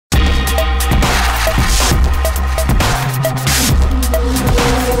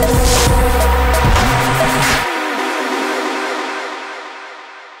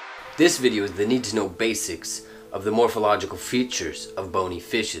This video is the need to know basics of the morphological features of bony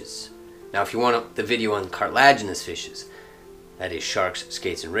fishes. Now if you want the video on cartilaginous fishes, that is sharks,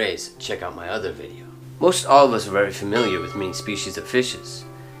 skates, and rays, check out my other video. Most all of us are very familiar with many species of fishes,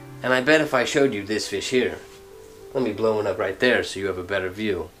 and I bet if I showed you this fish here, let me blow it up right there so you have a better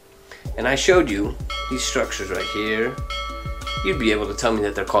view, and I showed you these structures right here, you'd be able to tell me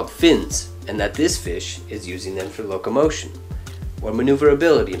that they're called fins, and that this fish is using them for locomotion, or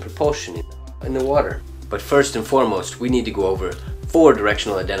maneuverability and propulsion in the water. But first and foremost, we need to go over 4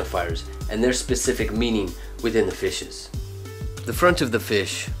 directional identifiers and their specific meaning within the fishes. The front of the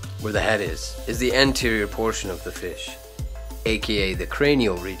fish, where the head is the anterior portion of the fish, aka the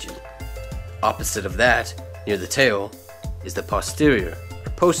cranial region. Opposite of that, near the tail, is the posterior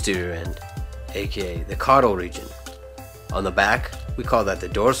or posterior end, aka the caudal region. On the back, we call that the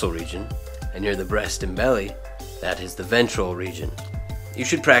dorsal region, and near the breast and belly, that is the ventral region. You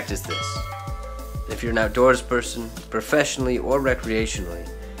should practice this. If you're an outdoors person, professionally or recreationally,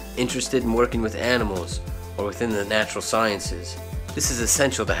 interested in working with animals or within the natural sciences, this is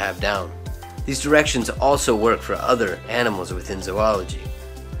essential to have down. These directions also work for other animals within zoology,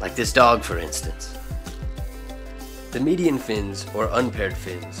 like this dog for instance. The median fins or unpaired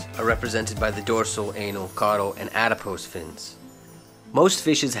fins are represented by the dorsal, anal, caudal, and adipose fins. Most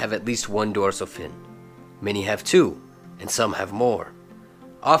fishes have at least one dorsal fin. Many have 2, and some have more.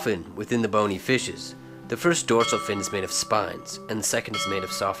 Often, within the bony fishes, the first dorsal fin is made of spines, and the second is made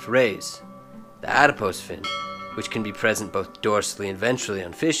of soft rays. The adipose fin, which can be present both dorsally and ventrally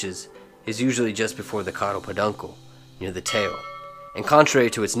on fishes, is usually just before the caudal peduncle, near the tail. And contrary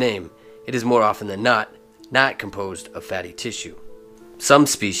to its name, it is more often than not composed of fatty tissue. Some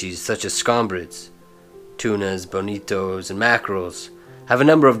species, such as scombrids, tunas, bonitos, and mackerels, have a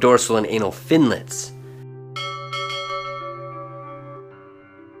number of dorsal and anal finlets.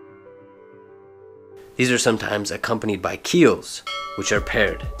 These are sometimes accompanied by keels, which are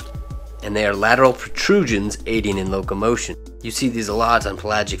paired, and they are lateral protrusions aiding in locomotion. You see these a lot on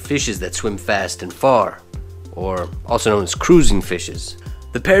pelagic fishes that swim fast and far, or also known as cruising fishes.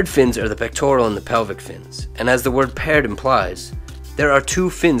 The paired fins are the pectoral and the pelvic fins, and as the word paired implies, there are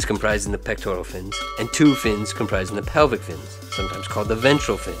 2 fins comprising the pectoral fins and 2 fins comprising the pelvic fins, sometimes called the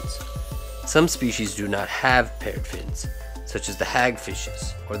ventral fins. Some species do not have paired fins, such as the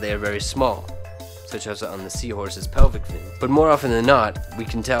hagfishes, or they are very small, such as on the seahorse's pelvic fins. But more often than not, we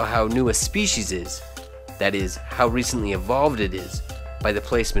can tell how new a species is, that is, how recently evolved it is, by the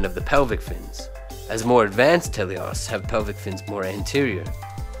placement of the pelvic fins. As more advanced teleosts have pelvic fins more anterior,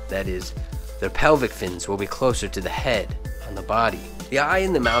 that is, their pelvic fins will be closer to the head on the body. The eye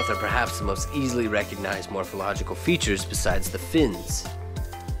and the mouth are perhaps the most easily recognized morphological features besides the fins.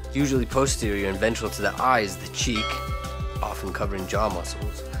 Usually posterior and ventral to the eye is the cheek, often covering jaw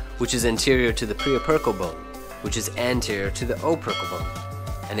muscles, which is anterior to the preopercle bone, which is anterior to the opercle bone,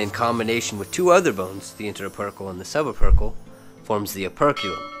 and in combination with 2 other bones, the interopercle and the subopercle, forms the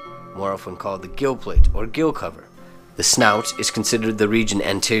operculum, more often called the gill plate or gill cover. The snout is considered the region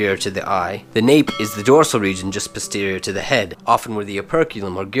anterior to the eye. The nape is the dorsal region just posterior to the head, often where the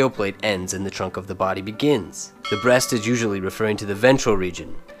operculum or gill plate ends and the trunk of the body begins. The breast is usually referring to the ventral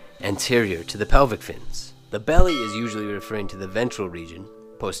region, anterior to the pelvic fins. The belly is usually referring to the ventral region,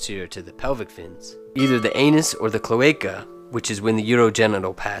 posterior to the pelvic fins. Either the anus or the cloaca, which is when the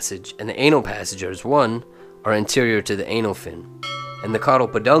urogenital passage and the anal passage are as one, are anterior to the anal fin, and the caudal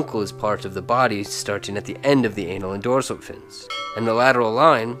peduncle is part of the body starting at the end of the anal and dorsal fins. And the lateral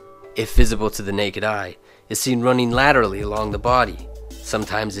line, if visible to the naked eye, is seen running laterally along the body.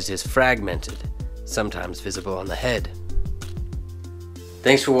 Sometimes it is fragmented, sometimes visible on the head.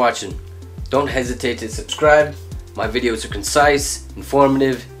 Thanks for watching. Don't hesitate to subscribe. My videos are concise,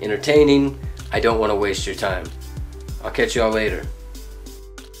 informative, entertaining. I don't want to waste your time. I'll catch y'all later.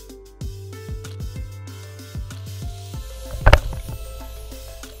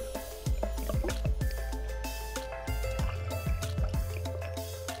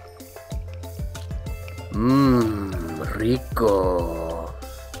 Rico.